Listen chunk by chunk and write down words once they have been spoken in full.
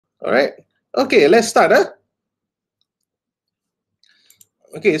All right. Okay, let's start.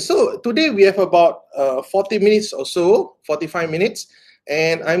 Okay, so today we have about 40 minutes or so, 45 minutes,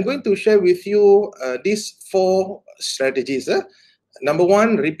 and I'm going to share with you these 4 strategies. Number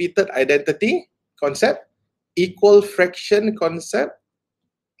 1, repeated identity concept, equal fraction concept.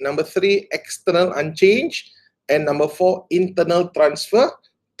 Number 3, external unchanged, and number 4, internal transfer,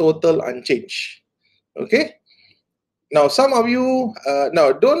 total unchanged. Okay. Now, some of you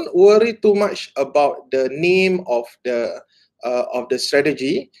now don't worry too much about the name of the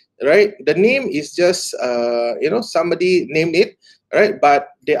strategy, right? The name is just somebody named it, right? But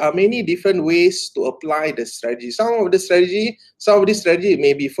there are many different ways to apply the strategy. Some of this strategy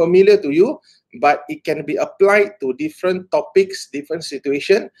may be familiar to you, but it can be applied to different topics, different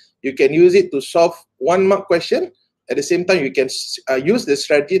situation. You can use it to solve 1-mark question. At the same time, you can use the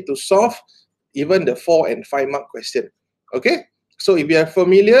strategy to solve even the 4 and 5-mark question. Okay, so if you are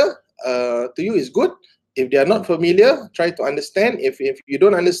familiar, to you is good. If they are not familiar, try to understand. If you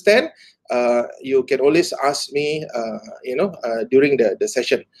don't understand, you can always ask me, during the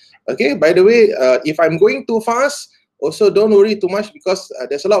session. Okay, by the way, if I'm going too fast, also don't worry too much, because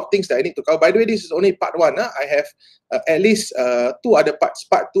there's a lot of things that I need to cover. By the way, this is only part 1. I have at least 2 other parts,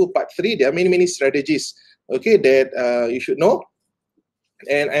 part 2, part 3. There are many strategies, okay, that you should know.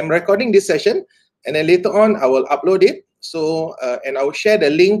 And I'm recording this session, and then later on I will upload it. So and I will share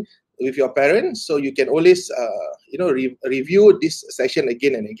the link with your parents, so you can always review this session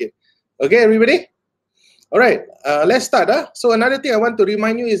again and again. Okay, everybody. All right, let's start. So another thing I want to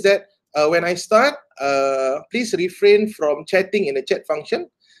remind you is that when I start, please refrain from chatting in the chat function.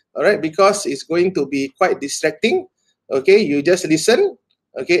 All right, because it's going to be quite distracting. Okay, you just listen.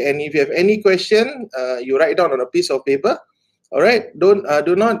 Okay, and if you have any question, you write down on a piece of paper. All right, do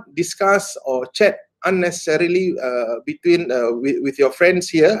not discuss or chat unnecessarily between with your friends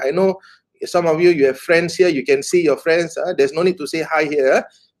here. I know some of you have friends here. You can see your friends. There's no need to say hi here.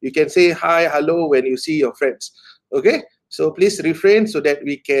 You can say hi, hello when you see your friends. Okay, so please refrain so that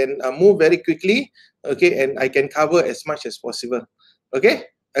we can move very quickly. Okay, and I can cover as much as possible. Okay,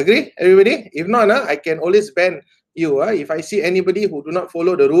 agree, everybody? If not, I can always ban you. If I see anybody who do not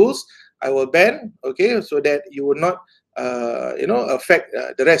follow the rules, I will ban. Okay, so that you will not affect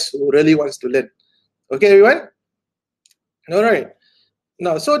the rest who really wants to learn. Okay, everyone? All right.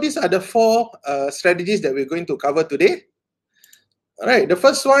 Now, so these are the 4 strategies that we're going to cover today. All right, the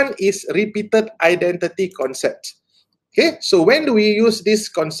first one is repeated identity concept. Okay, so when do we use this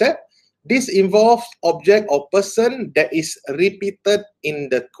concept? This involves object or person that is repeated in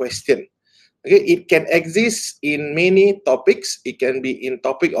the question. Okay, it can exist in many topics. It can be in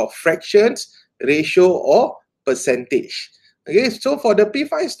topic of fractions, ratio, or percentage. Okay, so for the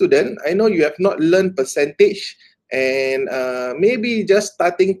P5 student, I know you have not learned percentage and maybe just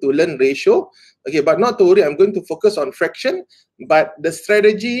starting to learn ratio. Okay, but not to worry, I'm going to focus on fraction, but the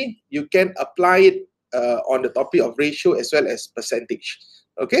strategy, you can apply it on the topic of ratio as well as percentage.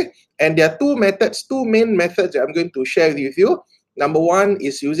 Okay, and there are 2 methods, 2 main methods that I'm going to share with you. Number 1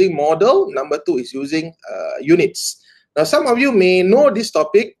 is using model. Number 2 is using units. Now, some of you may know this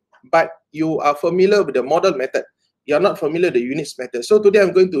topic, but you are familiar with the model method. You are not familiar with the units method. So today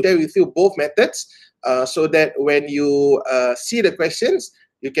I'm going to share with you both methods so that when you see the questions,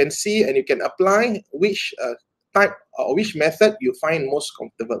 you can see and you can apply which type or which method you find most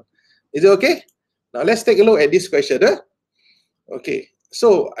comfortable. Is it okay? Now, let's take a look at this question. Okay.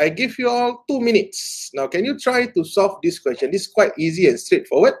 So I give you all 2 minutes. Now, can you try to solve this question? This is quite easy and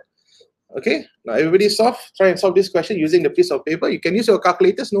straightforward. Okay. Now, everybody try and solve this question using the piece of paper. You can use your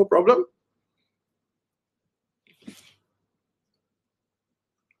calculators, no problem.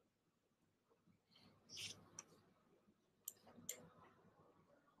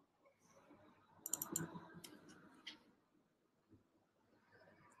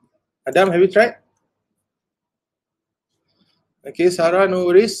 Adam, have you tried? Okay, Sarah, no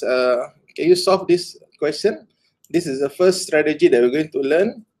worries. Can you solve this question? This is the first strategy that we're going to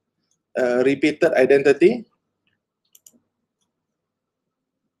learn. Repeated identity.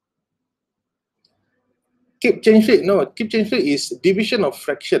 Keep change rate. No, keep change rate is division of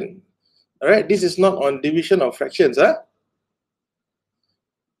fraction. All right, this is not on division of fractions.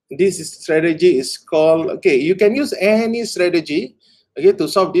 This strategy is called, okay, you can use any strategy, okay, to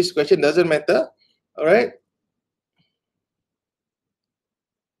solve this question, doesn't matter. All right.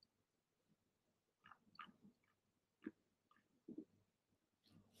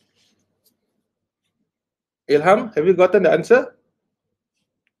 Ilham, have you gotten the answer?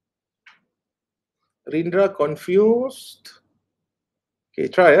 Rindra, confused? Okay,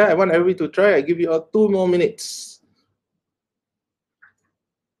 try. I want everybody to try. I give you all 2 more minutes.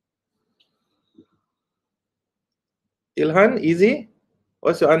 Ilhan, easy.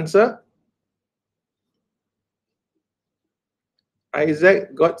 What's your answer?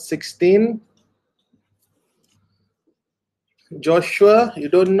 Isaac got 16. Joshua, you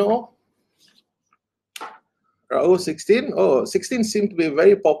don't know? Raul, 16. Oh, 16 seems to be a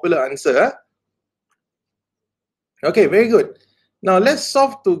very popular answer. Huh? Okay, very good. Now let's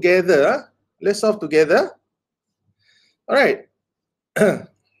solve together. Let's solve together. All right.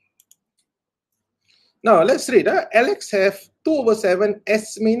 Now let's read. Alex have 2/7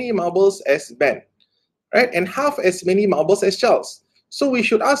 as many marbles as Ben, right? And half as many marbles as Charles. So we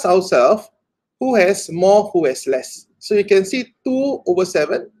should ask ourselves, who has more, who has less? So you can see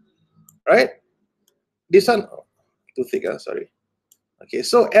 2/7, right? This one, too thick, sorry. Okay,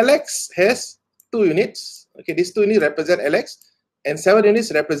 so Alex has 2 units. Okay, these 2 units represent Alex, and 7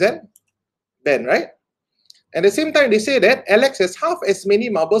 units represent Ben, right? At the same time, they say that Alex has half as many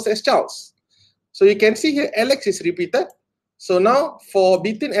marbles as Charles. So you can see here, Alex is repeated. So now, for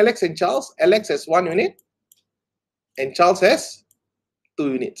between Alex and Charles, Alex has 1 unit, and Charles has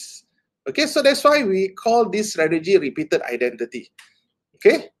 2 units. Okay, so that's why we call this strategy repeated identity.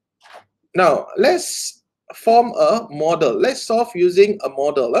 Okay, now let's form a model. Let's solve using a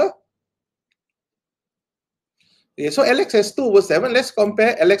model. Okay, so Alex has 2/7. Let's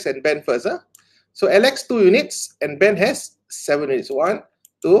compare Alex and Ben first. So Alex 2 units and Ben has 7 units. 1,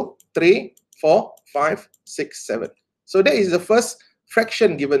 2, 3, 4, 5, 6, 7. So that is the first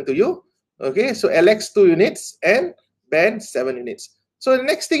fraction given to you. Okay, so Alex 2 units and Ben 7 units. So the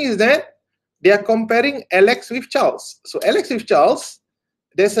next thing is that they are comparing Alex with Charles. So Alex with Charles,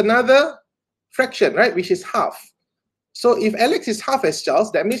 there's another fraction, right, which is half. So if Alex is half as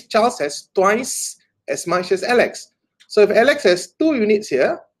Charles, that means Charles has twice as much as Alex. So if Alex has 2 units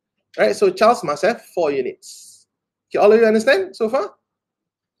here, right, so Charles must have 4 units. Okay, all of you understand so far?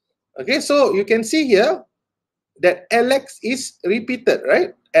 Okay, so you can see here that Alex is repeated,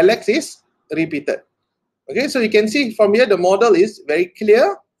 right? Alex is repeated. Okay, so you can see from here the model is very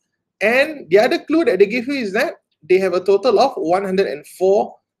clear. And the other clue that they give you is that they have a total of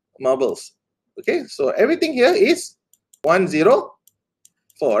 104 marbles. Okay, so everything here is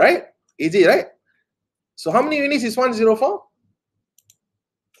 104, right? Easy, right? So how many units is 104?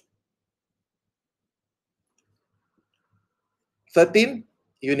 13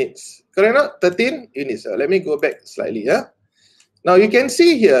 units. Correct or not? 13 units. Let me go back slightly. Now you can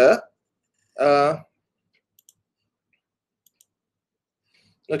see here,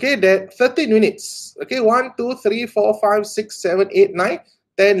 okay, that 13 units. Okay, 1, 2, 3, 4, 5, 6, 7, 8, 9,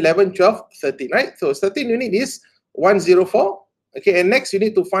 10, 11, 12, 13, right? So 13 unit is 104. Okay, and next you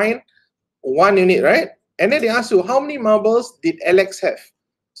need to find 1 unit, right? And then they ask you, how many marbles did Alex have?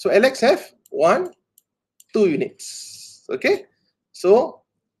 So Alex have 1, 2 units. Okay, so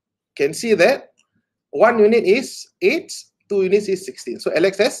can see that 1 unit is 8, 2 units is 16. So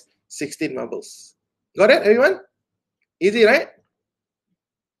Alex has 16 marbles. Got it, everyone? Easy, right?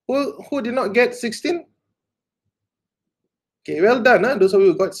 Who did not get 16? Okay, well done. Those of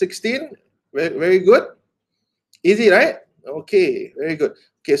you who got 16, very, very good. Easy, right? Okay, very good.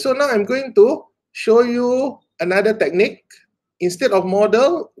 Okay, so now I'm going to show you another technique. Instead of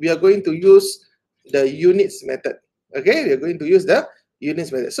model, we are going to use the units method. Okay, we are going to use the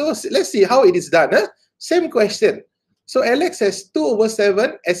units method. So let's see how it is done. Same question. So Alex has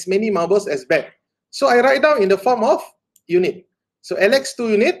 2/7 as many marbles as Ben. So I write down in the form of unit. So Alex 2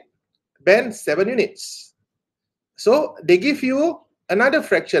 unit, Ben 7 units. So they give you another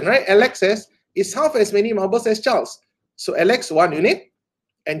fraction, right? Alex is half as many marbles as Charles. So Alex 1 unit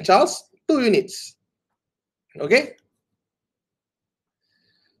and Charles 2 units. Okay?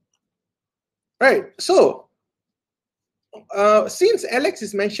 Right. So since Alex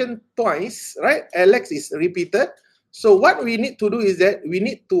is mentioned twice, right? Alex is repeated. So what we need to do is that we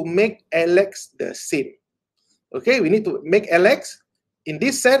need to make Alex the same. Okay, we need to make Alex in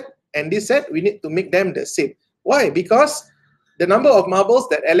this set and this set, we need to make them the same. Why? Because the number of marbles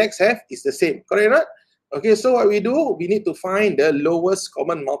that Alex have is the same. Correct or not? Okay, so what we do, we need to find the lowest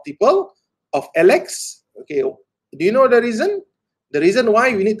common multiple of Alex. Okay, do you know the reason? The reason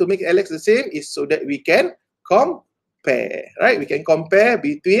why we need to make Alex the same is so that we can compare, right? We can compare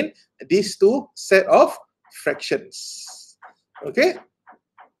between these two set of fractions. Okay,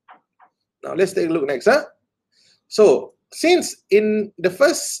 now let's take a look next. So since in the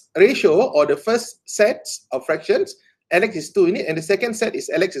first ratio or the first set of fractions, Alex is 2 unit and the second set is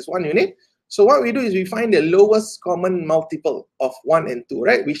Alex is 1 unit. So what we do is we find the lowest common multiple of 1 and 2,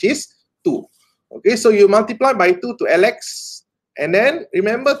 right? Which is 2. Okay, so you multiply by 2 to Alex, and then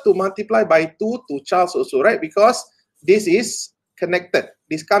remember to multiply by 2 to Charles also, right? Because this is connected.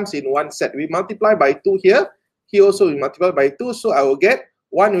 This comes in one set. We multiply by 2 here, Here also we multiply by 2. So I will get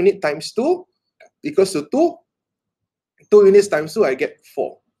 1 unit times 2 equals to 2. 2 units times 2, I get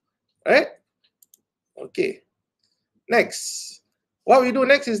 4. Right? Okay. Next. What we do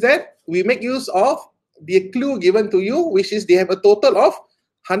next is that we make use of the clue given to you, which is they have a total of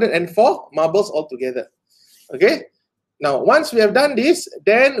 104 marbles altogether. Okay. Now, once we have done this,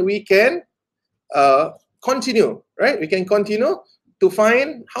 then we can continue, right? We can continue to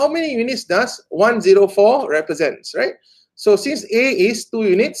find how many units does 104 represents, right? So since A is 2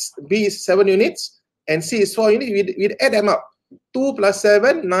 units, B is 7 units, and C is 4 units, we'd add them up. 2 plus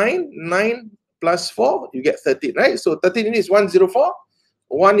 7, 9, 9 plus 4, you get 13, right? So 13 units is 104,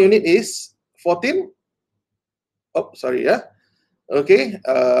 1 unit is 14. Oh, sorry, yeah. Okay,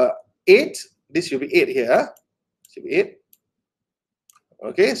 8, this should be 8 here, should be 8.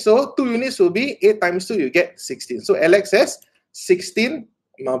 Okay, so 2 units will be 8 times 2, you get 16. So Alex has 16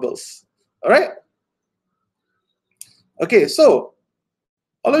 marbles. All right. Okay, so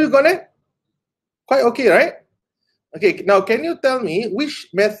all of you got it? Quite okay, right? Okay, now can you tell me which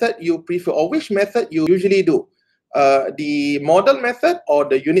method you prefer or which method you usually do? The model method or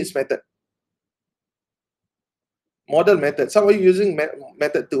the units method? Model method. Some are using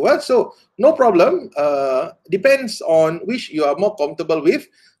method 2. So no problem. Depends on which you are more comfortable with.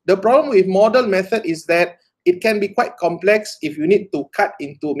 The problem with model method is that it can be quite complex if you need to cut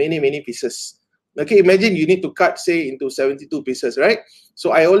into many pieces. Okay, imagine you need to cut, say, into 72 pieces, right?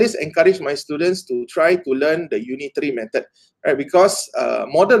 So I always encourage my students to try to learn the unitary method, right? Because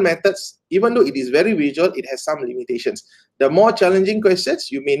model methods, even though it is very visual, it has some limitations. The more challenging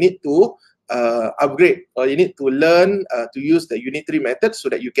questions, you may need to upgrade, or you need to learn to use the unitary method so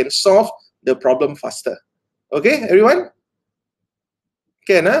that you can solve the problem faster. Okay, everyone?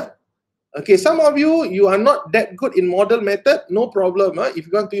 Can, huh? Okay, some of you, you are not that good in model method, no problem. If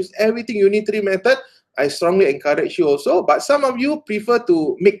you want to use everything unitary method, I strongly encourage you also. But some of you prefer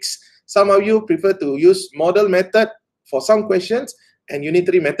to mix. Some of you prefer to use model method for some questions and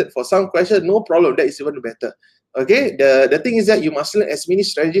unitary method for some questions, no problem, that is even better. Okay, the thing is that you must learn as many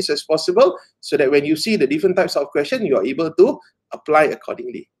strategies as possible so that when you see the different types of question, you are able to apply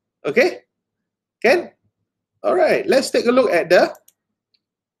accordingly. Okay, can? All right, let's take a look at the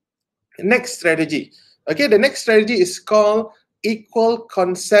next strategy. Okay, the next strategy is called equal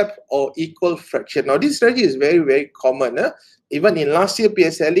concept or equal fraction. Now, this strategy is very common. Even in last year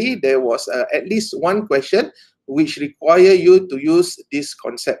PSLE, there was at least one question which require you to use this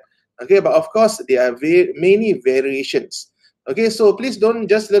concept. Okay, but of course, there are many variations. Okay, so please don't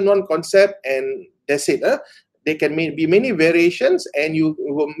just learn one concept and that's it. There can be many variations, and you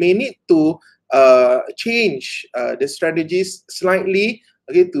may need to change the strategies slightly,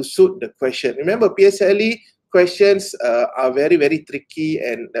 okay, to suit the question. Remember, PSLE questions are very tricky,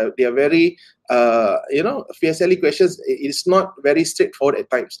 and they are very, PSLE questions is not very straightforward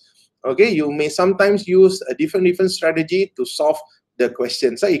at times. Okay, you may sometimes use a different strategy to solve the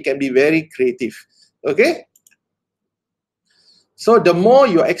question. So it can be very creative. Okay. So the more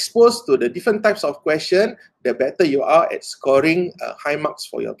you're exposed to the different types of question, the better you are at scoring high marks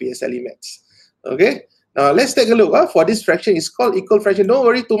for your PSLE maths. Okay. Now let's take a look. For this fraction, it's called equal fraction. Don't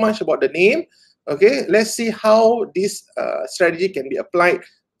worry too much about the name. Okay. Let's see how this strategy can be applied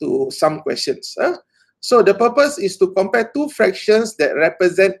to some questions. So the purpose is to compare two fractions that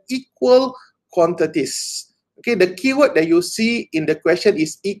represent equal quantities. Okay. The keyword that you see in the question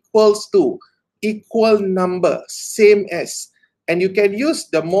is equals to, equal number, same as. And you can use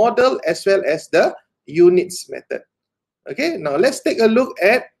the model as well as the units method. Okay, now let's take a look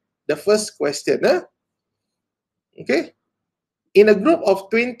at the first question. Okay, in a group of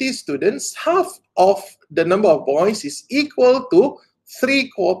 20 students, half of the number of boys is equal to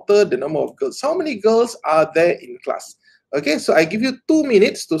 3/4 the number of girls. How many girls are there in class? Okay, so I give you 2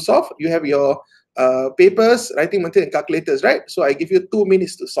 minutes to solve. You have your papers, writing material, and calculators, right? So I give you 2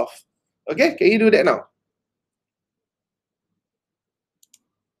 minutes to solve. Okay, can you do that now?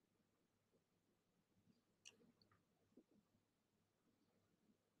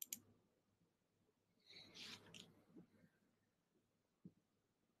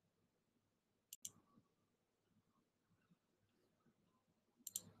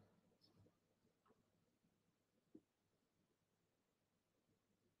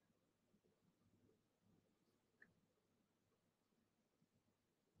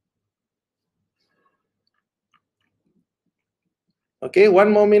 Okay,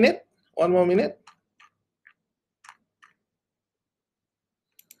 1 more minute. 1 more minute.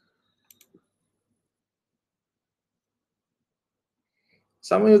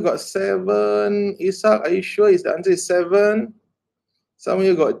 Some of you got 7. Isak, are you sure the answer is 7? Some of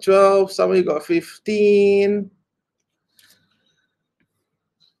you got 12. Some of you got 15.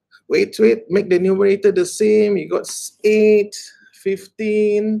 Wait, make the numerator the same. You got 8,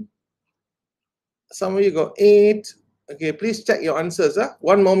 15. Some of you got 8. Okay, please check your answers.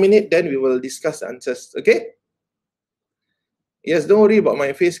 1 more minute, then we will discuss the answers. Okay? Yes, don't worry about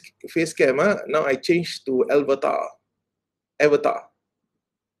my face cam. Now I changed to Avatar.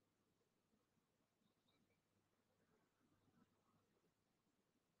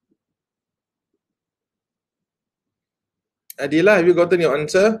 Adila, have you gotten your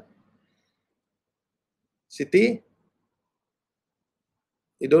answer? Siti?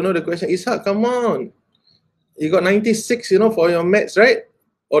 You don't know the question? Ishak, come on. You got 96, for your maths, right?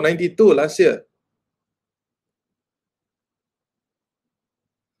 Or 92 last year.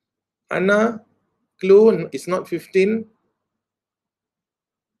 Anna, clue, it's not 15.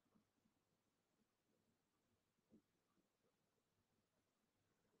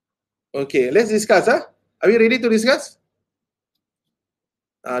 Okay, let's discuss. Are we ready to discuss?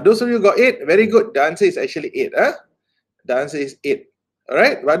 Those of you got 8, very good. The answer is actually 8. The answer is 8. All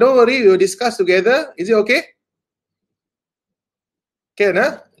right, but don't worry, we'll discuss together. Is it okay? Can,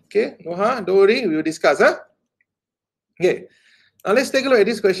 Okay, Noha, don't worry, we'll discuss. Okay, now let's take a look at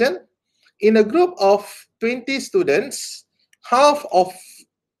this question. In a group of 20 students, half of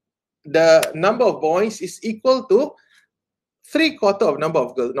the number of boys is equal to 3/4 of number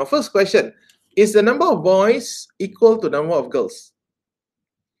of girls. Now, first question, is the number of boys equal to number of girls?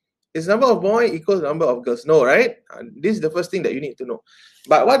 Is number of boys equal to number of girls? No, right? This is the first thing that you need to know.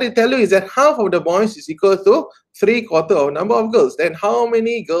 But what they tell you is that half of the boys is equal to 3/4 of number of girls. Then how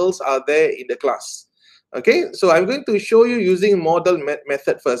many girls are there in the class? Okay, so I'm going to show you using model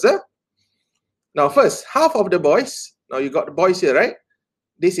method first. Now, first, half of the boys. Now, you got the boys here, right?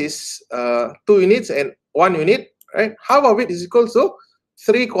 This is 2 units and 1 unit, right? Half of it is equal to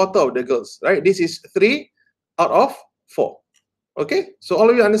 3/4 of the girls, right? This is 3 out of 4. Okay, so all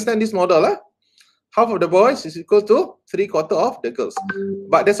of you understand this model, half of the boys is equal to 3/4 of the girls.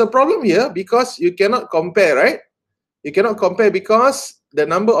 But there's a problem here because you cannot compare, right? You cannot compare because the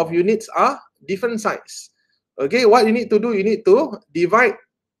number of units are different size. Okay, what you need to do, you need to divide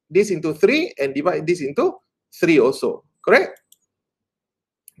this into 3 and divide this into 3 also, correct?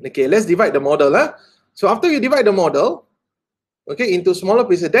 Okay, let's divide the model. So after you divide the model, okay, into smaller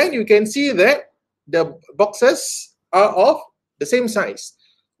pieces, then you can see that the boxes are of the same size.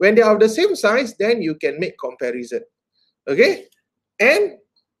 When they are of the same size, then you can make comparison. Okay, and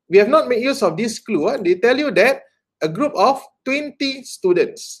we have not made use of this clue. They tell you that a group of 20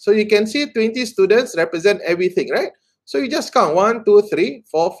 students. So you can see 20 students represent everything, right? So you just count 1, 2, 3,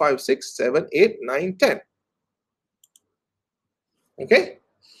 4, 5, 6, 7, 8, 9, 10. Okay,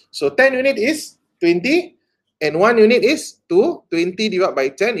 so 10 unit is 20 and 1 unit is 2. 20 divided by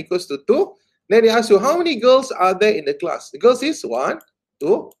 10 equals to 2. Then they ask you, how many girls are there in the class? The girls is 1,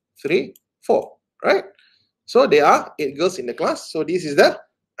 2, 3, 4, right? So there are 8 girls in the class. So this is the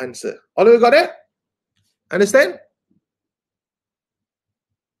answer. All of you got that? Understand?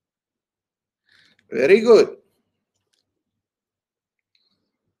 Very good.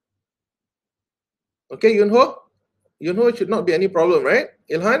 Okay, Yunho? Yunho should not be any problem, right?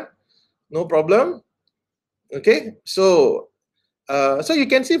 Ilhan? No problem. Okay, so you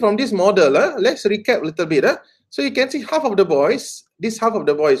can see from this model, let's recap a little bit. So you can see half of the boys, this half of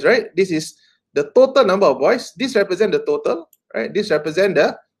the boys, right? This is the total number of boys. This represents the total, right? This represents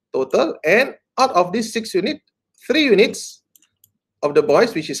the total. And out of this 6 units, 3 units of the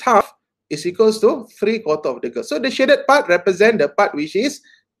boys, which is half, is equals to 3/4 of the girls. So the shaded part represents the part which is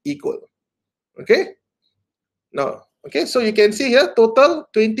equal. Okay? Now, okay, so you can see here, total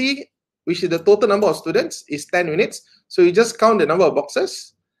 20, which is the total number of students, is 10 units. So you just count the number of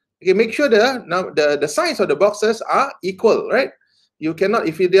boxes. Okay, make sure the size of the boxes are equal, right? You cannot,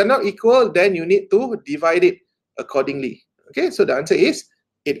 if they are not equal, then you need to divide it accordingly. Okay, so the answer is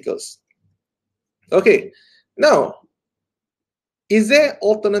 8 girls. Okay, now, is there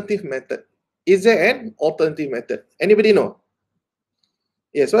alternative method? Is there an alternative method? Anybody know?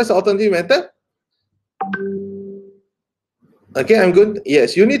 Yes, what's the alternative method? Okay, I'm going to,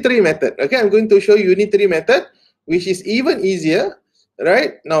 yes, unitary method. Okay, I'm going to show you unitary method, which is even easier,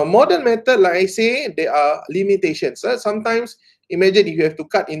 right? Now, modern method, like I say, there are limitations. Sometimes, imagine if you have to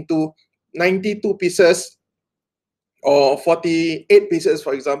cut into 92 pieces or 48 pieces,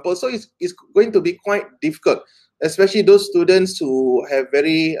 for example. So it's going to be quite difficult, especially those students who have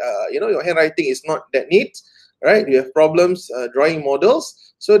very, your handwriting is not that neat, right? You have problems drawing models.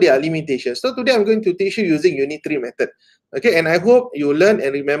 So there are limitations. So today I'm going to teach you using unitary method. Okay, and I hope you learn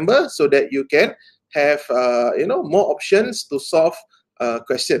and remember so that you can have, more options to solve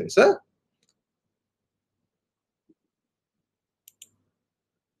questions.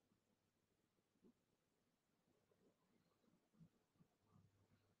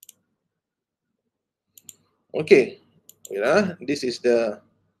 Okay, this is the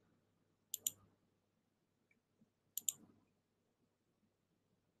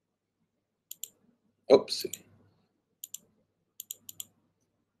oops.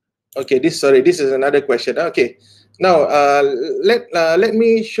 Okay, this is another question. Okay, now let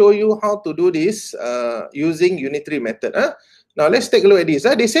me show you how to do this using unitary method. Now let's take a look at this.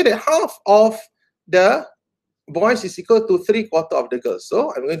 They say that half of the boys is equal to 3/4 of the girls. So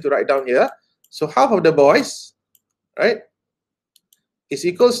I'm going to write down here. So half of the boys, right, is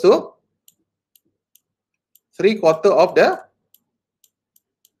equals to 3/4 of the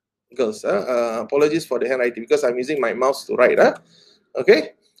girls. Apologies for the handwriting because I'm using my mouse to write.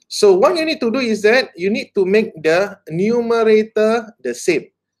 Okay. So what you need to do is that you need to make the numerator the same.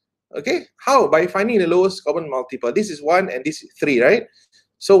 Okay. How? By finding the lowest common multiple. This is 1 and this is 3, right?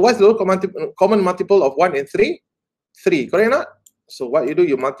 So what's the lowest common multiple of 1 and 3? 3, correct or not? So what you do,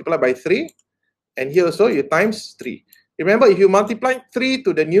 you multiply by 3, and here also you times 3. Remember, if you multiply 3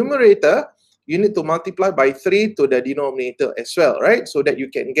 to the numerator, you need to multiply by 3 to the denominator as well, right? So that you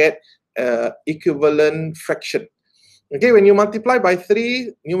can get equivalent fraction. Okay, when you multiply by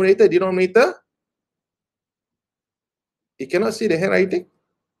 3, numerator, denominator, you cannot see the handwriting?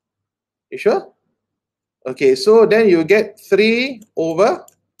 You sure? Okay, so then you get 3 over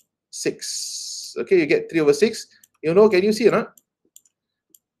 6. Okay, you get 3 over 6. You know, can you see or not?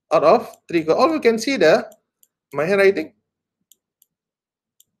 Out of 3. All you can see my handwriting.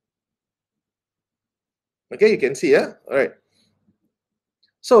 Okay, you can see, yeah? All right.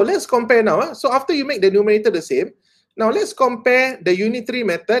 So let's compare now. So after you make the numerator the same, now let's compare the unitary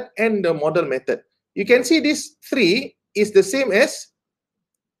method and the model method. You can see this 3 is the same as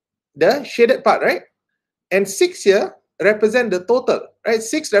the shaded part, right? And 6 here represent the total, right?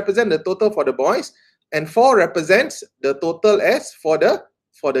 6 represent the total for the boys, and 4 represents the total as for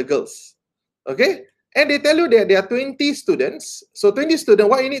the girls. Okay? And they tell you that there are 20 students. So 20 students,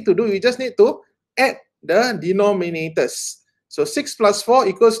 what you need to do, you just need to add the denominators. So 6 plus 4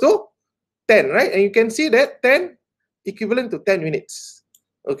 equals to 10, right? And you can see that 10 equivalent to 10 units.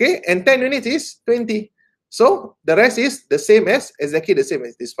 Okay? And 10 units is 20. So the rest is the same as, exactly the same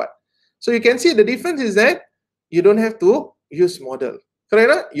as this part. So you can see the difference is that you don't have to use model.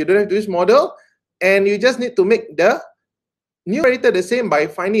 Correct? You don't have to use model, and you just need to make the numerator the same by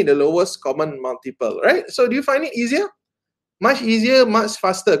finding the lowest common multiple, right? So do you find it easier? Much easier, much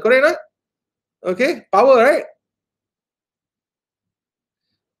faster. Correct? Okay, power, right?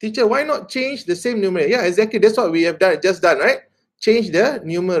 Teacher, why not change the same numerator? Yeah, exactly. That's what we have just done, right? Change the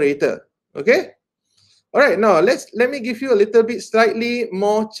numerator. Okay. All right. Now let me give you a little bit slightly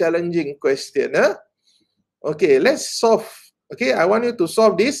more challenging question. Okay, let's solve. Okay, I want you to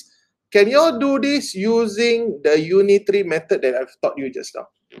solve this. Can you all do this using the unitary method that I've taught you just now?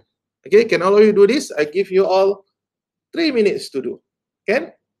 Okay, can all of you do this? I give you all 3 minutes to do.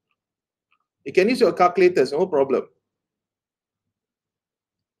 Can? You can use your calculators, no problem.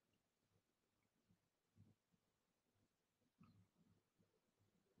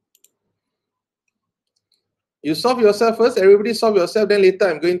 You solve yourself first. Everybody solve yourself. Then later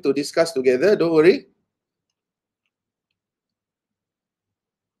I'm going to discuss together. Don't worry.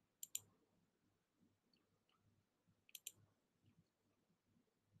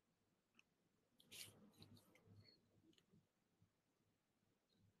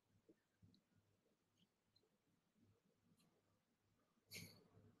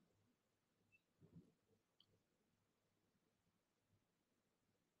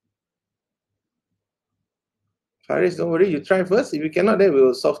 Faris, don't worry. You try first. If you cannot, then we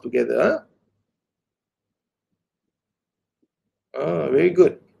will solve together. Very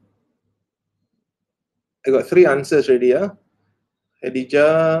good. I got 3 answers already.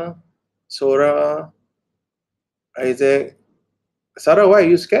 Khadijah, Sora, Isaac. Sarah, why are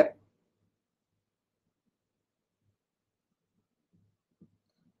you scared?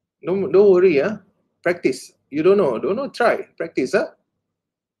 Don't worry. Practice. You don't know. Try. Practice.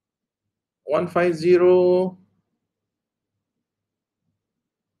 150,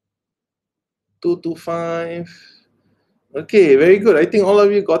 225. Okay, very good. I think all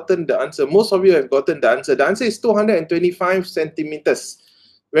of you gotten the answer. Most of you have gotten the answer. The answer is 225 centimeters.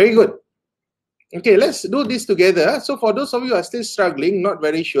 Very good. Okay, let's do this together. So for those of you who are still struggling, not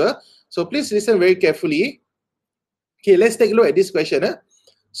very sure, so please listen very carefully. Okay, let's take a look at this question.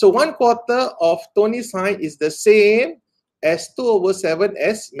 So 1/4 of Tony's height is the same as 2/7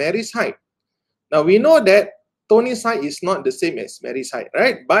 as Mary's height. Now we know that Tony's height is not the same as Mary's height,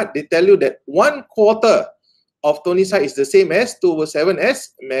 right? But they tell you that 1/4 of Tony's height is the same as 2/7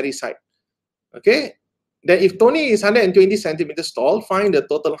 as Mary's height. Okay? Then if Tony is 120 centimeters tall, find the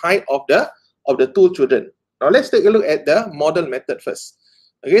total height of the two children. Now let's take a look at the model method first.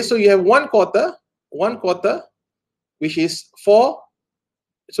 Okay, so you have one quarter, which is 4.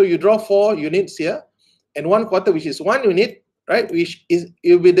 So you draw 4 units here, and 1/4, which is 1 unit, right? Which is,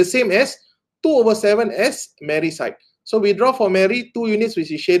 it will be the same as 2/7 as Mary's side. So we draw for Mary 2 units,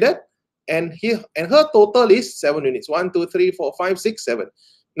 which is shaded, and her total is 7 units. 1, 2, 3, 4, 5, 6, 7.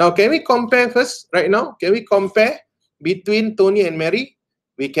 Now, can we compare first right now? Can we compare between Tony and Mary?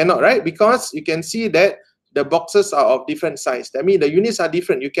 We cannot, right? Because you can see that the boxes are of different size. That means the units are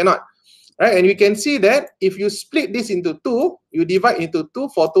different. You cannot, right? And you can see that if you split this into 2, you divide into 2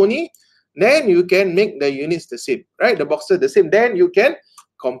 for Tony, then you can make the units the same, right? The boxes the same. Then you can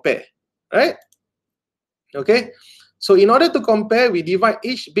compare, right? Okay. So in order to compare, we divide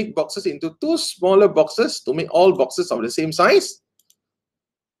each big boxes into 2 smaller boxes to make all boxes of the same size.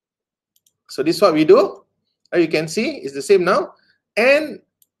 So this is what we do. You can see it's the same now. And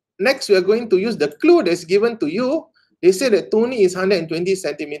next, we are going to use the clue that's given to you. They say that Tony is 120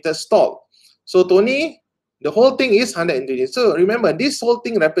 centimeters tall. So Tony, the whole thing is 120. So remember, this whole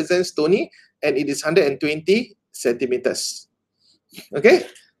thing represents Tony, and it is 120 centimeters. Okay?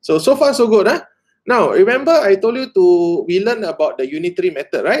 So far so good. Huh? Now, remember I told you we learned about the unitary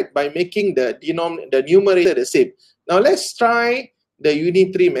method, right? By making the numerator the same. Now, let's try the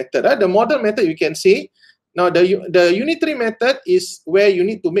unitary method. The model method, you can see. Now, the unitary method is where you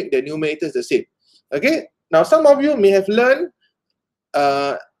need to make the numerators the same. Okay? Now, some of you may have learned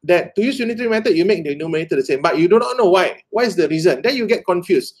that to use unitary method, you make the numerator the same, but you do not know why. What is the reason? Then you get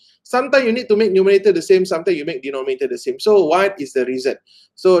confused. Sometimes you need to make numerator the same, sometimes you make denominator the same. So what is the reason?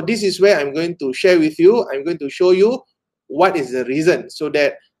 So this is where I'm going to share with you. I'm going to show you what is the reason, so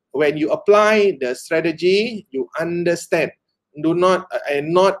that when you apply the strategy, you understand. Do not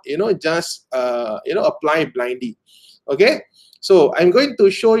just apply blindly. Okay, so I'm going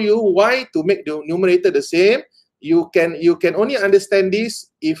to show you why to make the numerator the same. You can only understand this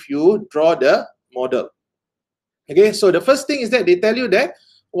if you draw the model. Okay, so the first thing is that they tell you that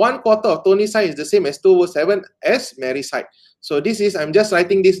 1/4 of Tony's side is the same as 2/7 as Mary's side. So this is, I'm just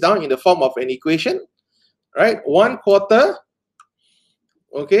writing this down in the form of an equation, right? 1/4,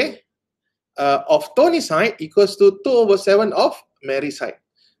 okay, of Tony's side equals to 2/7 of Mary's side.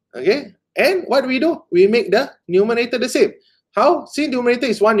 Okay, and what we do? We make the numerator the same. How? Since numerator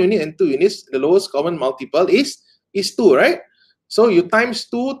is 1 unit and 2 units, the lowest common multiple is 2, right? So you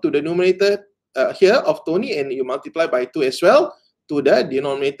times 2 to the numerator here of Tony, and you multiply by 2 as well to the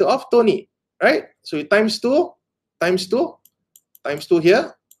denominator of Tony, right? So you times 2, times 2, times 2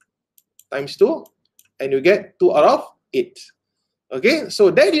 here, times 2, and you get 2 out of 8. Okay, so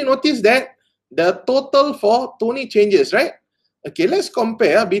then you notice that the total for Tony changes, right? Okay, let's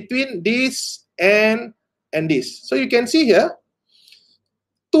compare between this and this. So you can see here,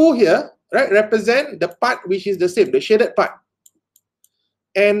 2 here, right, represent the part which is the same, the shaded part.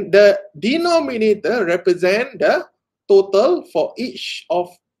 And the denominator represent the total for each of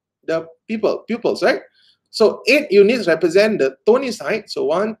the pupils, right? So 8 units represent the Tony side. So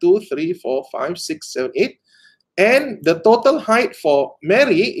 1, 2, 3, 4, 5, 6, 7, 8. And the total height for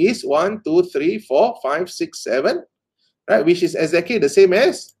Mary is 1, 2, 3, 4, 5, 6, 7, right? Which is exactly the same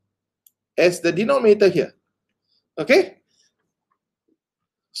as the denominator here. Okay?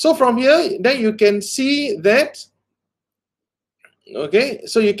 So from here, then you can see that, okay,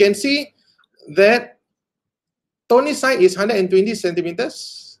 so you can see that Tony's side is 120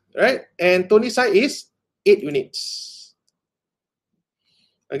 centimeters, right? And Tony's side is 8 units.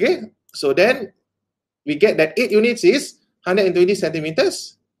 Okay, so then we get that 8 units is 120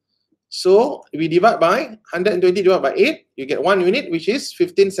 centimeters. So we divide by 120 divided by 8, you get 1 unit, which is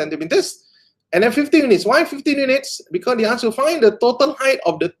 15 centimeters. And then 15 units. Why 15 units? Because they ask to find the total height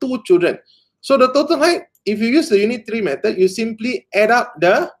of the 2 children. So the total height, if you use the unitary method, you simply add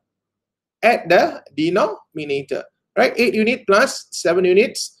the denominator, right? 8 units plus 7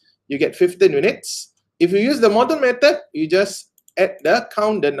 units, you get 15 units. If you use the model method, you just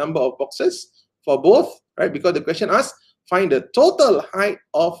count the number of boxes for both, right? Because the question asks, find the total height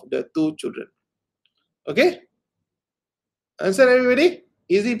of the 2 children. Okay? Answer, everybody?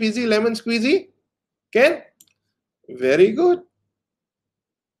 Easy peasy lemon squeezy? Can? Very good.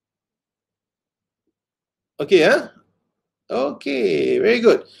 Okay, huh? Okay, very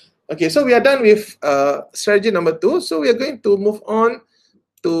good. Okay, so we are done with strategy number 2. So we are going to move on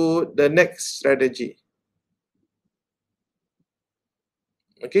to the next strategy.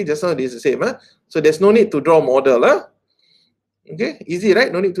 Okay, just now this is the same. Huh? So there's no need to draw model. Huh? Okay, easy, right?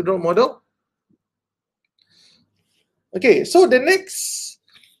 No need to draw model. Okay, so the next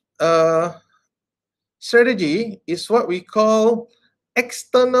strategy is what we call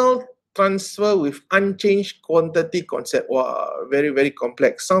external transfer with unchanged quantity concept. Wow, very, very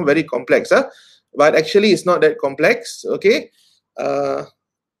complex. Sound very complex, huh? But actually it's not that complex. Okay.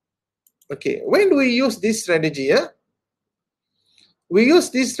 Okay, when do we use this strategy? We use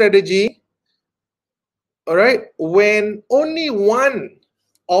this strategy, all right, when only one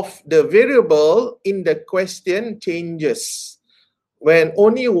of the variable in the question changes. When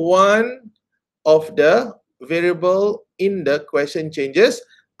only one of the variable in the question changes,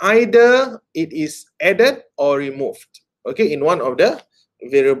 either it is added or removed. Okay, in one of the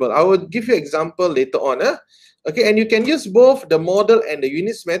variable. I will give you example later on. Okay, and you can use both the model and the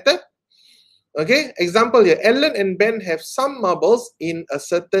units method. Okay, example here, Ellen and Ben have some marbles in a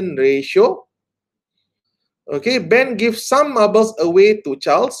certain ratio. Okay, Ben gives some marbles away to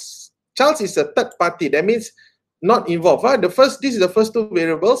Charles. Charles is a third party, that means not involved. This is the first two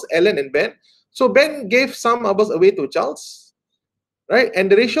variables, Ellen and Ben. So Ben gave some marbles away to Charles, right? And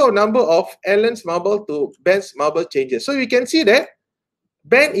the ratio of number of Ellen's marble to Ben's marble changes. So you can see that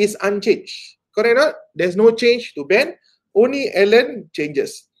Ben is unchanged, correct or not? There's no change to Ben, only Ellen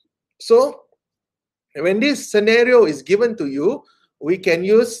changes. So when this scenario is given to you, we can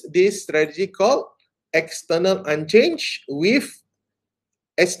use this strategy called external unchanged with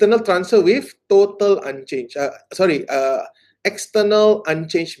external transfer with total unchanged. External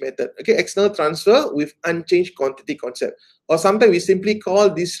unchanged method. Okay, external transfer with unchanged quantity concept. Or sometimes we simply call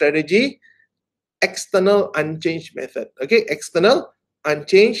this strategy external unchanged method. Okay, external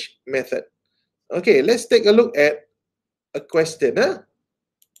unchanged method. Okay, let's take a look at a question.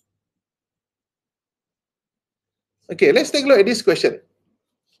 Okay, let's take a look at this question.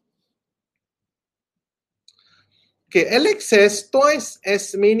 Okay, Alex has twice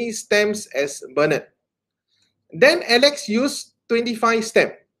as many stamps as Bernard. Then Alex used 25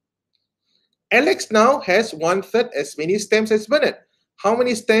 stamps. Alex now has 1/3 as many stamps as Bernard. How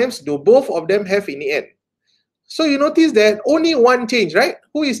many stamps do both of them have in the end? So you notice that only one change, right?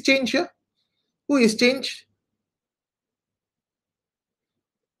 Who is changed here? Who is changed?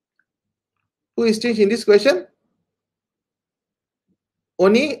 Who is changed in this question?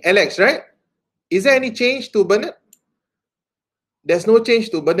 Only Alex, right? Is there any change to Bernard? There's no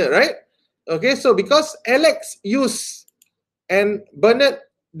change to Bernard, right? Okay, so because Alex used and Bernard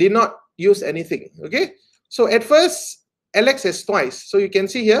did not use anything. Okay, so at first Alex has twice. So you can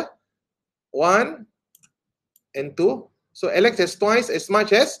see here 1 and 2. So Alex has twice as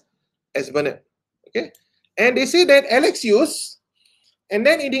much as Bernard. Okay, and they say that Alex used, and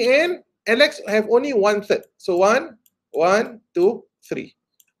then in the end Alex have only 1/3. So 1, 1, 2, 3.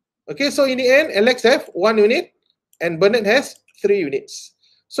 Okay, so in the end Alex have 1 unit and Bernard has 3 units.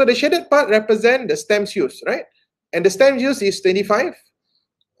 So the shaded part represent the stamps used, right? And the stamps used is 25.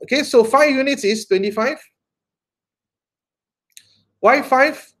 Okay, so 5 units is 25. Why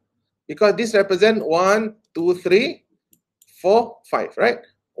 5? Because this represent 1, 2, 3, 4, 5, right?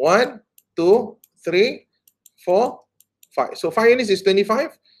 1, 2, 3, 4, 5. So 5 units is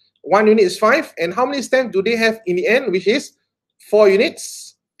 25. 1 unit is 5. And how many stamps do they have in the end, which is 4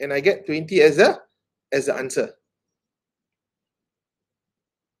 units? And I get 20 as the answer.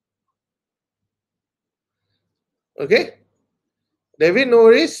 Okay, David, no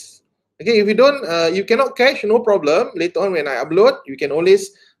worries. Okay, if you don't, you cannot cache, no problem. Later on when I upload, you can always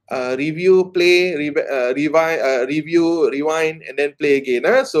review, play, review, rewind, and then play again.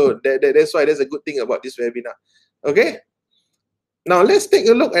 So that's why that's a good thing about this webinar. Okay. Now let's take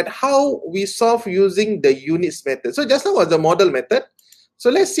a look at how we solve using the units method. So just now was the model method.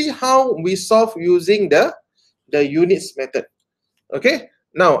 So let's see how we solve using the units method. Okay.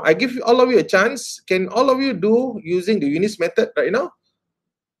 Now I give all of you a chance. Can all of you do using the units method right now?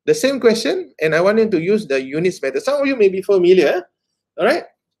 The same question, and I want you to use the units method. Some of you may be familiar. All right.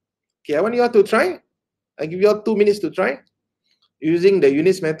 Okay, I want you all to try. I give you all 2 minutes to try using the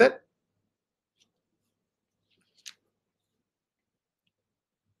units method.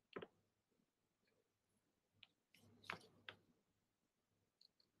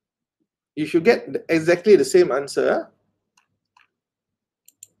 You should get exactly the same answer.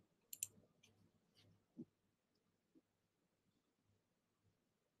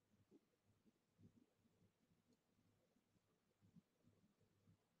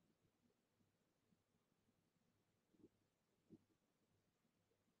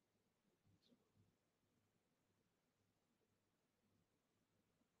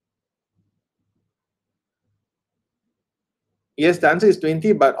 Yes, the answer is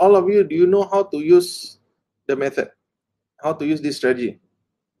 20, but all of you, do you know how to use the method? How to use this strategy?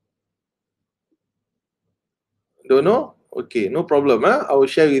 Don't know? Okay, no problem. I will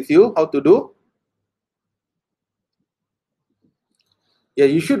share with you how to do. Yeah,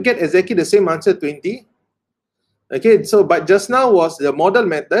 you should get exactly the same answer, 20. Okay, so but just now was the model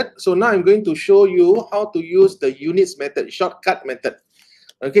method. So now I'm going to show you how to use the units method, shortcut method.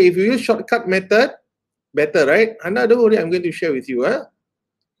 Okay, if you use shortcut method, better, right? Hana, don't worry, I'm going to share with you.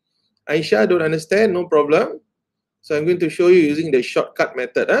 Aisha, don't understand, no problem. So I'm going to show you using the shortcut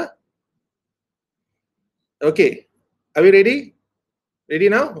method. Okay, are we ready? Ready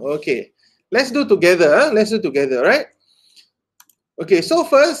now? Okay, let's do together. Let's do together, right? Okay, so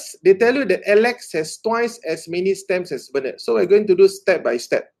first, they tell you that Alex has twice as many stems as Bernard. So we're going to do step by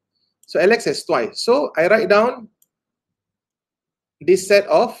step. So Alex has twice. So I write down this set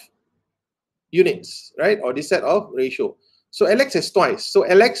of units, right? Or this set of ratio. So Alex has twice. So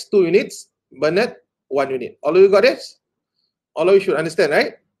Alex 2 units, Bernard 1 unit. All of you got this? All of you should understand,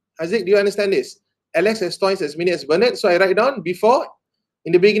 right? Haziq, do you understand this? Alex has twice as many as Bernard. So I write down before,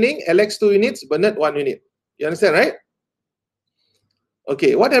 in the beginning, Alex 2 units, Bernard 1 unit. You understand, right?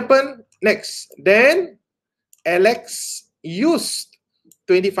 Okay, what happened next? Then Alex used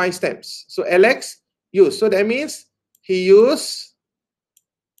 25 stems. So Alex used. So that means he used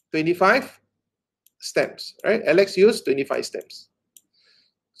 25 stems, right? Alex used 25 stems.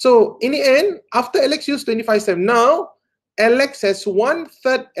 So in the end, after Alex used 25 stems, now Alex has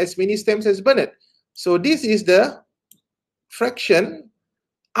 1/3 as many stems as Bernard. So this is the fraction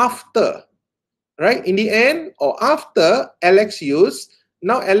after, right? In the end or after Alex used,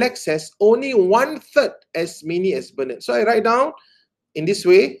 now Alex has only 1/3 as many as Bernard. So I write down in this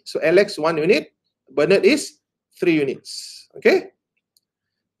way. So Alex 1 unit, Bernard is 3 units. Okay.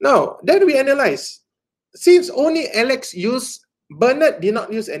 Now, then we analyze. Since only Alex used, Bernard did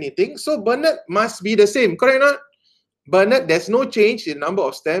not use anything, so Bernard must be the same, correct or not? Bernard, there's no change in number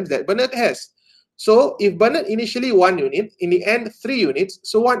of stems that Bernard has. So if Bernard initially 1 unit, in the end 3 units,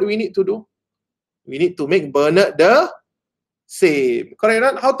 so what do we need to do? We need to make Bernard the same, correct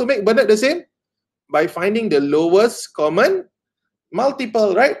or not? How to make Bernard the same? By finding the lowest common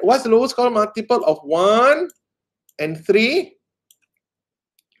multiple, right? What's the lowest common multiple of 1 and 3?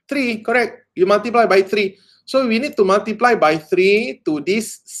 3, correct. You multiply by 3. So we need to multiply by 3 to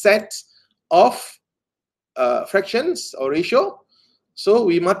this set of fractions or ratio. So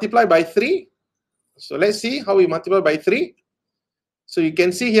we multiply by 3. So let's see how we multiply by 3. So you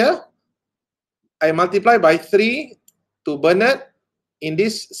can see here, I multiply by 3 to Bernard in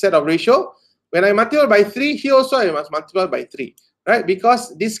this set of ratio. When I multiply by 3, here also I must multiply by 3, right?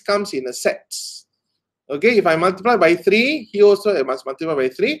 Because this comes in a set. Okay, if I multiply by 3, here also I must multiply by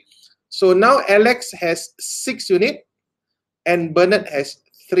 3. So now Alex has 6 units and Bernard has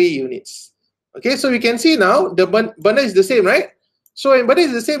 3 units. Okay, so we can see now the Bernard is the same, right? So when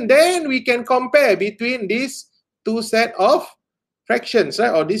Bernard is the same, then we can compare between these two set of fractions,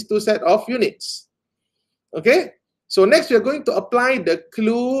 right? Or these two set of units. Okay, so next we are going to apply the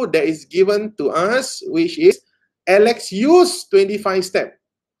clue that is given to us, which is Alex used 25 stems.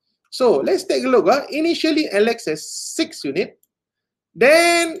 So let's take a look. Initially, Alex has 6 units.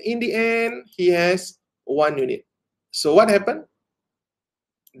 Then, in the end, he has 1 unit. So what happened?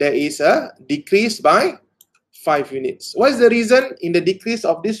 There is a decrease by 5 units. What is the reason in the decrease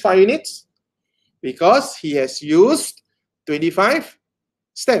of these 5 units? Because he has used 25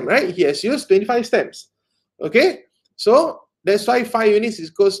 stems, right? He has used 25 stems. Okay? So, that's why 5 units is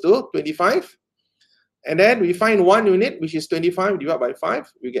equals to 25. And then we find 1 unit, which is 25 divided by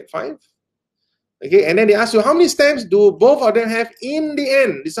 5. We get 5. Okay, and then they ask you, how many stems do both of them have in the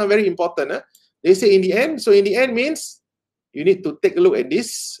end? This is very important. They say in the end. So in the end means you need to take a look at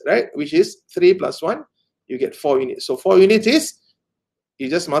this, right? Which is 3 plus 1. You get 4 units. So 4 units is, you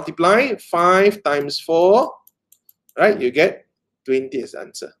just multiply 5 times 4, right? You get 20 as the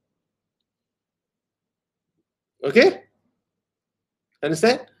answer. Okay?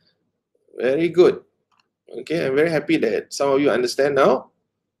 Understand? Very good. Okay, I'm very happy that some of you understand now.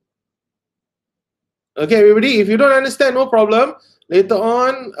 Okay, everybody, if you don't understand, no problem. Later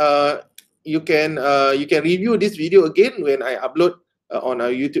on, you can review this video again when I upload on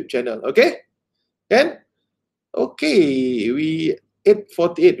our YouTube channel. Okay? Then, okay,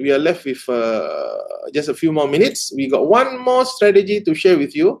 8:48. We are left with just a few more minutes. We got one more strategy to share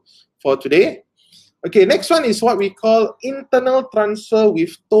with you for today. Okay, next one is what we call internal transfer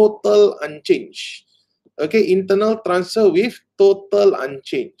with total unchanged. Okay, internal transfer with total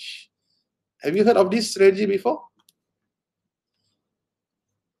unchanged. Have you heard of this strategy before?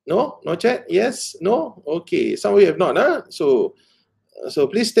 No? No chat? Yes? No? Okay, some of you have not. So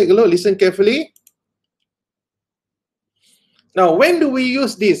please take a look, listen carefully. Now, when do we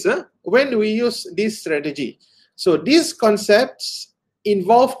use this? When do we use this strategy? So these concepts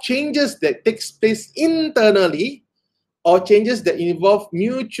involve changes that takes place internally or changes that involve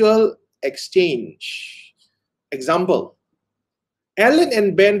mutual exchange. Example, Alan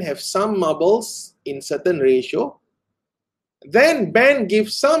and Ben have some marbles in certain ratio. Then Ben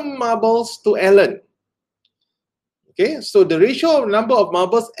gives some marbles to Alan. Okay, so the ratio of number of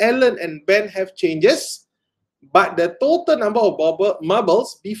marbles Alan and Ben have changes, but the total number of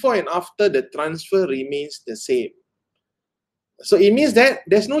marbles before and after the transfer remains the same. So it means that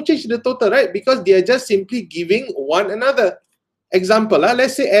there's no change in the total, right? Because they are just simply giving one another. Example,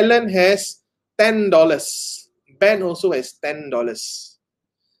 let's say Alan has $10. Ben also has $10.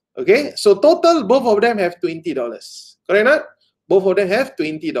 Okay, so total, both of them have $20. Correct not? Both of them have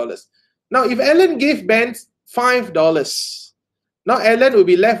 $20. Now, if Alan gave Ben $5, now Alan will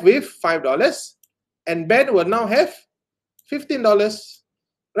be left with $5, and Ben will now have $15.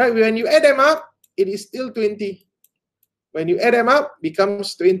 Right? When you add them up, it is still 20. When you add them up,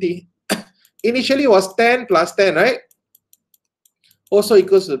 becomes 20. Initially was 10 plus 10, right? Also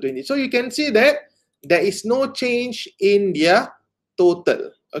equals to 20. So you can see that there is no change in their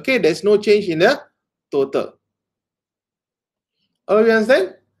total. Okay, there's no change in the total. All of you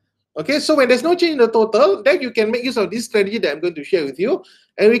understand? Okay, so when there's no change in the total, then you can make use of this strategy that I'm going to share with you.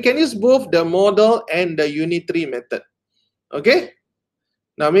 And we can use both the model and the unitary method. Okay?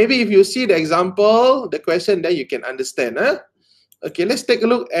 Now, maybe if you see the example, the question, then you can understand. Okay, let's take a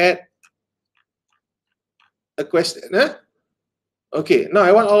look at a question. Okay, now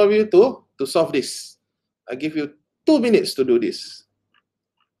I want all of you to solve this. I give you 2 minutes to do this.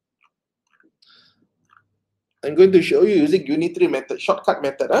 I'm going to show you using unitary method, shortcut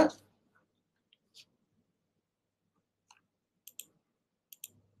method.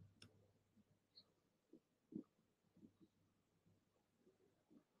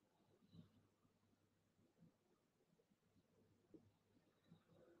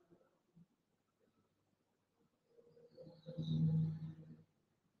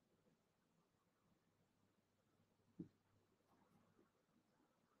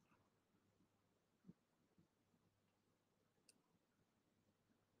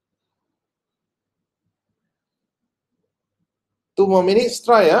 2 more minutes,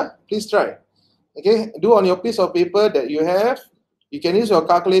 try, please try. Okay, do on your piece of paper that you have. You can use your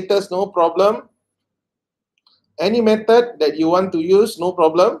calculators, no problem. Any method that you want to use, no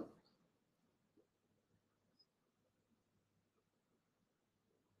problem.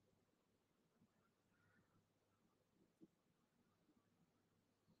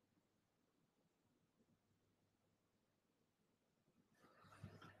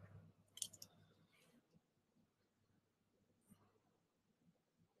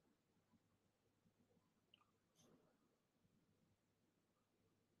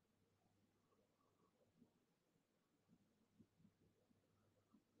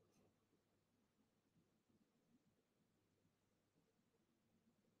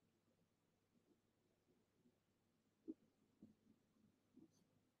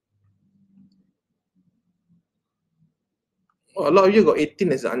 Oh, a lot of you got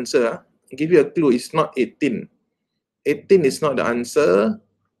 18 as the answer. I'll give you a clue, it's not 18. 18 is not the answer.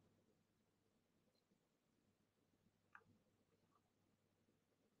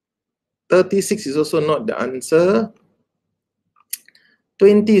 36 is also not the answer.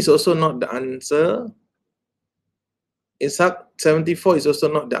 20 is also not the answer. Ishak, 74 is also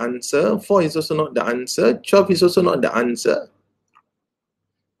not the answer. 4 is also not the answer. 12 is also not the answer.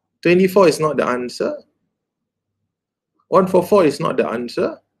 24 is not the answer. 144 is not the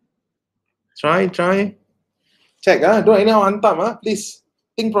answer. Try. Check, don't anyhow antam, please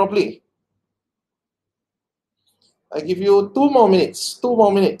think properly. I give you 2 more minutes. 2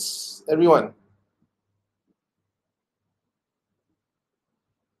 more minutes, everyone.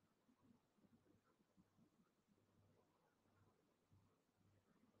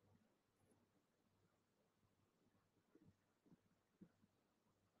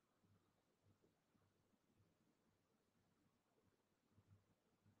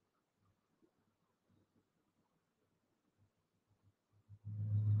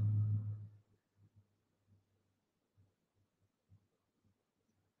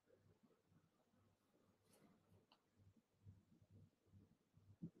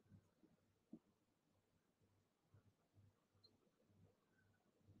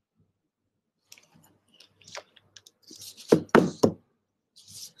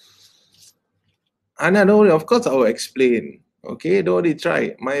 Anna, don't worry, of course I will explain. Okay, don't worry,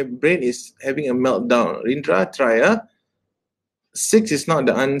 try. My brain is having a meltdown. Rindra, try. 6 is not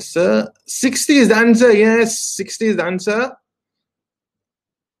the answer. 60 is the answer, yes. 60 is the answer.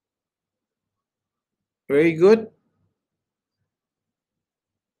 Very good.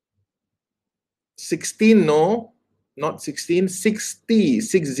 16, no. Not 16, 60,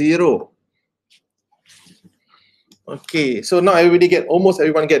 60. Okay, so now almost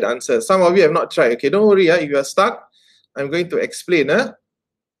everyone get the answer. Some of you have not tried. Okay, don't worry. If you are stuck, I'm going to explain. Okay,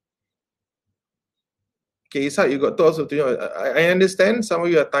 Ishak, you got 12 to know. I understand some of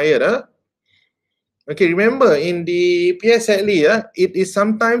you are tired. Okay, remember in the PSLE, it is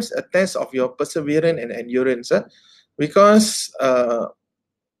sometimes a test of your perseverance and endurance. Because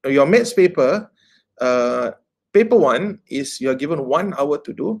your maths paper, paper 1 is you're given 1 hour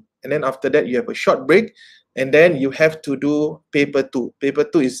to do, and then after that you have a short break, and then you have to do paper 2. Paper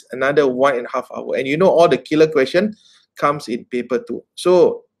 2 is another 1.5 hours, and you know all the killer question comes in paper 2.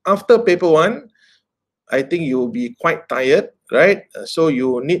 So after paper 1, I think you will be quite tired, right? So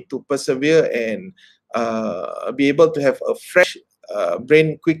you need to persevere and be able to have a fresh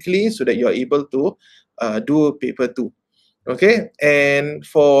brain quickly so that you're able to do paper 2. Okay, and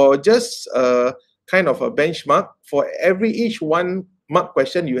for just kind of a benchmark, for each 1 mark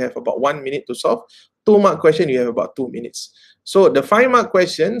question, you have about 1 minute to solve. 2 mark question, you have about 2 minutes. So the 5 mark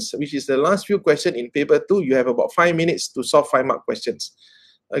questions, which is the last few questions in paper 2, you have about 5 minutes to solve 5 mark questions.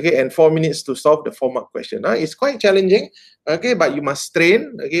 Okay, and 4 minutes to solve the 4 mark question. It's quite challenging, okay, but you must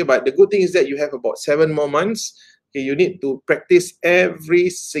train. Okay, but the good thing is that you have about 7 more months. Okay, you need to practice every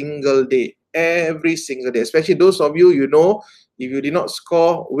single day, especially those of you, you know, if you did not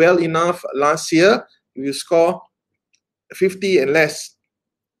score well enough last year, if you score 50 and less,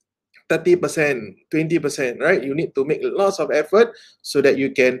 30%, 20%, right? You need to make lots of effort so that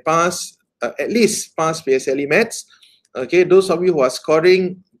you can pass, at least pass PSLE maths. Okay, those of you who are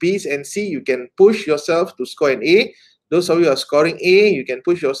scoring B's and C, you can push yourself to score an A. Those of you who are scoring A, you can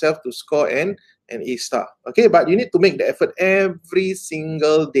push yourself to score an A star. Okay, but you need to make the effort every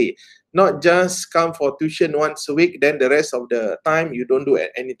single day, not just come for tuition once a week, then the rest of the time you don't do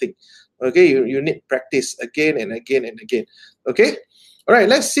anything. Okay, you need practice again and again and again. Okay. All right,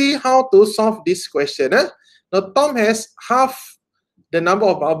 let's see how to solve this question. Now, Tom has half the number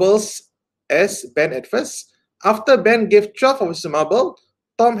of marbles as Ben at first. After Ben gave 12 of his marble,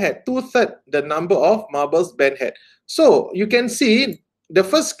 Tom had 2/3 the number of marbles Ben had. So, you can see the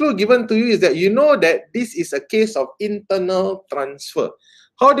first clue given to you is that you know that this is a case of internal transfer.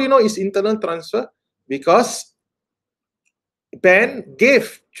 How do you know it's internal transfer? Because Ben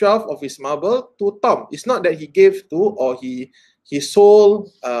gave 12 of his marble to Tom. It's not that he gave to or he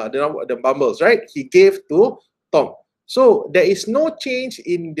sold the marbles, right? He gave to Tom. So there is no change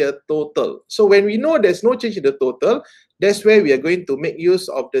in the total. So when we know there's no change in the total, that's where we are going to make use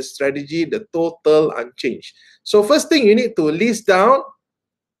of the strategy, the total unchanged. So first thing, you need to list down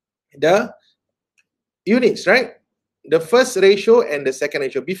the units, right? The first ratio and the second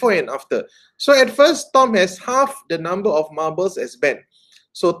ratio, before and after. So at first, Tom has half the number of marbles as Ben.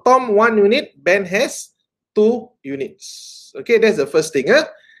 So Tom 1 unit, Ben has 2 units. Okay, that's the first thing.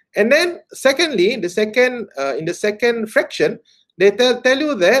 And then secondly, in the second fraction, they tell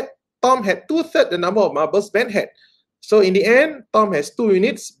you that Tom had 2/3 the number of marbles Ben had. So in the end, Tom has 2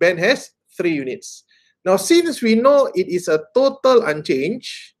 units, Ben has 3 units. Now, since we know it is a total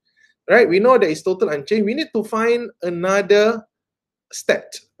unchanged, right? We know that it's total unchanged. We need to find another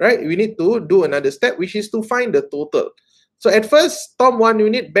step, right? We need to do another step, which is to find the total. So at first, Tom 1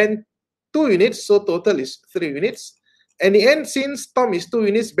 unit, Ben 2 units, so total is 3 units. And in the end, since Tom is 2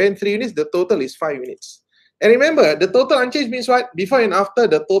 units, Ben 3 units, the total is 5 units. And remember, the total unchanged means what? Before and after,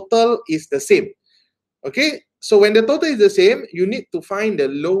 the total is the same. Okay, so when the total is the same, you need to find the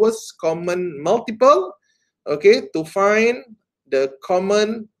lowest common multiple, okay, to find the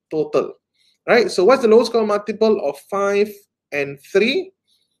common total, right? So what's the lowest common multiple of 5 and 3,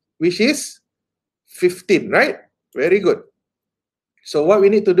 which is 15, right? Very good. So what we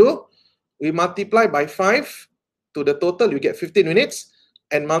need to do, we multiply by 5 to the total, you get 15 units,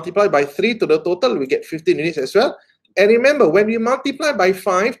 and multiply by 3 to the total, we get 15 units as well. And remember, when we multiply by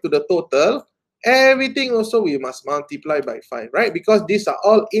 5 to the total, everything also we must multiply by 5, right? Because these are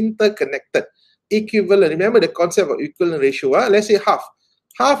all interconnected. Equivalent, remember the concept of equivalent ratio. Let's say half.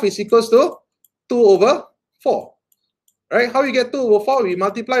 Half is equals to 2/4, right? How you get 2/4? We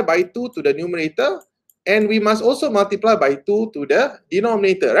multiply by 2 to the numerator, and we must also multiply by 2 to the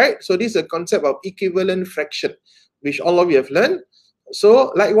denominator, right? So this is a concept of equivalent fraction, which all of you have learned.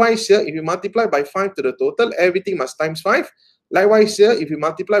 So likewise here, if you multiply by 5 to the total, everything must times 5. Likewise here, if you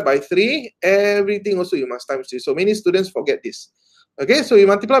multiply by 3, everything also you must times 3. So many students forget this. Okay, so you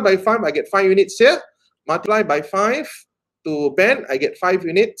multiply by 5, I get 5 units here. Multiply by 5 to Ben, I get 5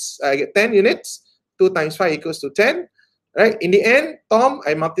 units. I get 10 units. 2 times 5 equals to 10. Right? In the end, Tom,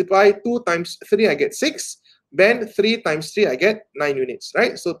 I multiply 2 times 3, I get 6. Ben, 3 times 3, I get 9 units.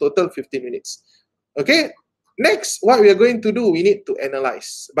 Right? So total 15 units. Okay. Next, what we are going to do, we need to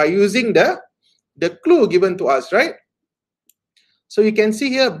analyze by using the clue given to us, right? So you can see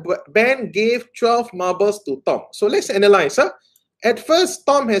here, Ben gave 12 marbles to Tom. So let's analyze. At first,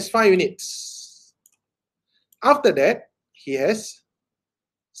 Tom has 5 units. After that, he has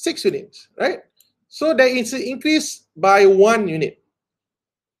 6 units, right? So there is an increase by 1 unit.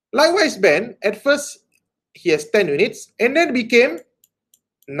 Likewise, Ben, at first, he has 10 units and then became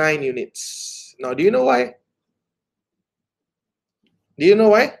 9 units. Now, do you know why? Do you know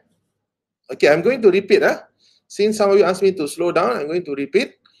why? Okay, I'm going to repeat. Since some of you asked me to slow down, I'm going to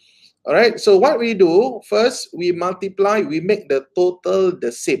repeat. All right, so what we do, first, we multiply, we make the total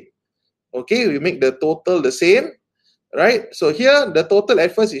the same. Okay, we make the total the same, right? So here, the total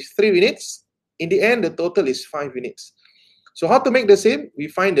at first is 3 units. In the end, the total is 5 units. So how to make the same? We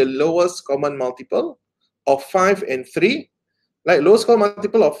find the lowest common multiple of 5 and 3. Like, lowest common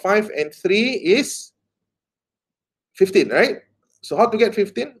multiple of 5 and 3 is 15, right? So how to get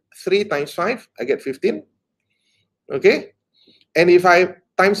 15? 3 times 5, I get 15. Okay? And if I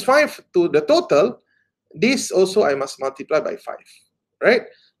times 5 to the total, this also I must multiply by 5, right?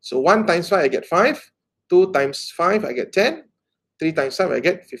 So 1 times 5, I get 5. 2 times 5, I get 10. 3 times 5, I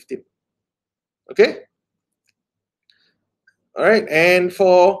get 15. Okay? All right, and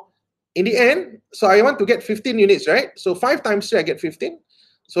for, in the end, so I want to get 15 units, right? So 5 times 3, I get 15.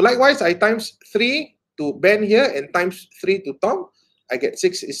 So likewise, I times 3 to Ben here and times 3 to Tom, I get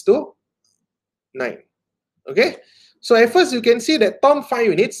 6 is to 9. Okay? So at first, you can see that Tom 5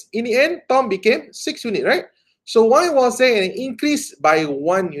 units. In the end, Tom became 6 units, right? So why was there an increase by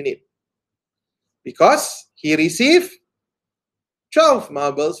 1 unit? Because he received 12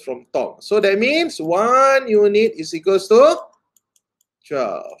 marbles from Tom. So that means 1 unit is equals to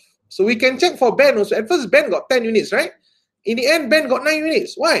 12. So we can check for Ben also. At first, Ben got 10 units, right? In the end, Ben got 9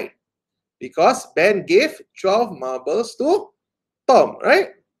 units. Why? Because Ben gave 12 marbles to Tom, right?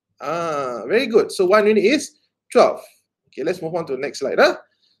 Very good. So 1 unit is 12. Okay, let's move on to the next slide.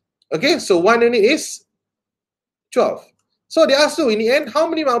 Okay, so 1 unit is 12. So they asked you, in the end, how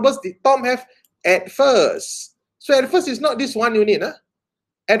many marbles did Tom have at first? So at first, it's not this 1 unit.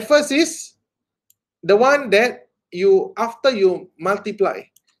 At first is the one that you, after you multiply,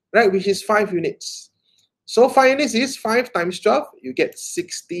 right, which is 5 units. So 5 units is 5 times 12, you get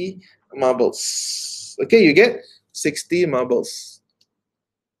 60 marbles. Okay, you get 60 marbles.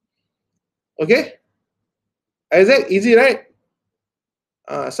 Okay? Isaac, easy, right?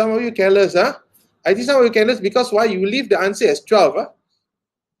 Some of you careless, I think some of you careless because why? You leave the answer as 12.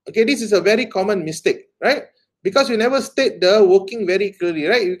 Okay, this is a very common mistake, right? Because you never state the working very clearly,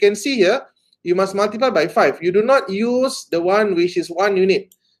 right? You can see here, you must multiply by 5. You do not use the one which is 1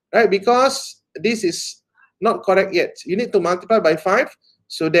 unit, right? Because this is not correct yet. You need to multiply by 5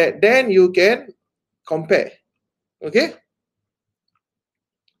 so that then you can compare. Okay?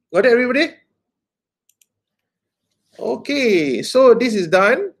 Got it, everybody? Okay, so this is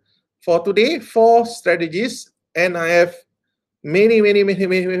done for today. 4 strategies, and I have many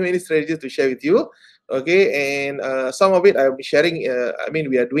strategies to share with you. Okay, and some of it I'll be sharing.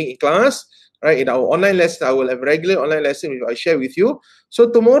 We are doing in class, right? In our online lesson, I will have regular online lesson which I share with you.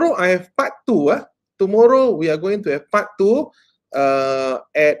 So tomorrow I have part 2. Tomorrow we are going to have part 2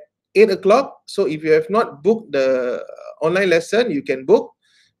 at 8 o'clock. So if you have not booked the online lesson, you can book.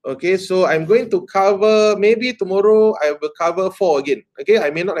 Okay, so I'm going to cover, maybe tomorrow I will cover 4 again. Okay,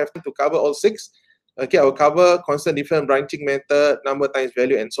 I may not have time to cover all 6. Okay, I will cover constant different branching method, number times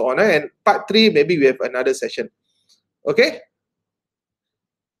value, and so on. And part 3, maybe we have another session. Okay?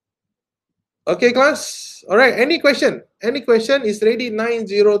 Okay, class? All right, any question? Any question? Is ready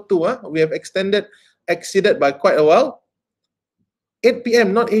 9:02. We have exceeded by quite a while. 8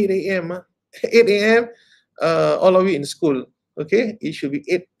 p.m., not 8 a.m. 8 a.m., all of you in school. Okay, it should be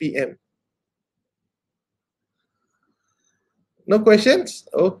 8 p.m. No questions?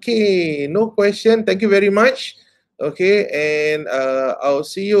 Okay, no question. Thank you very much. Okay, and I'll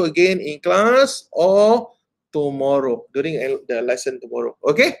see you again in class or tomorrow, during the lesson tomorrow.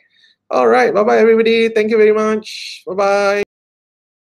 Okay? All right, bye-bye, everybody. Thank you very much. Bye-bye.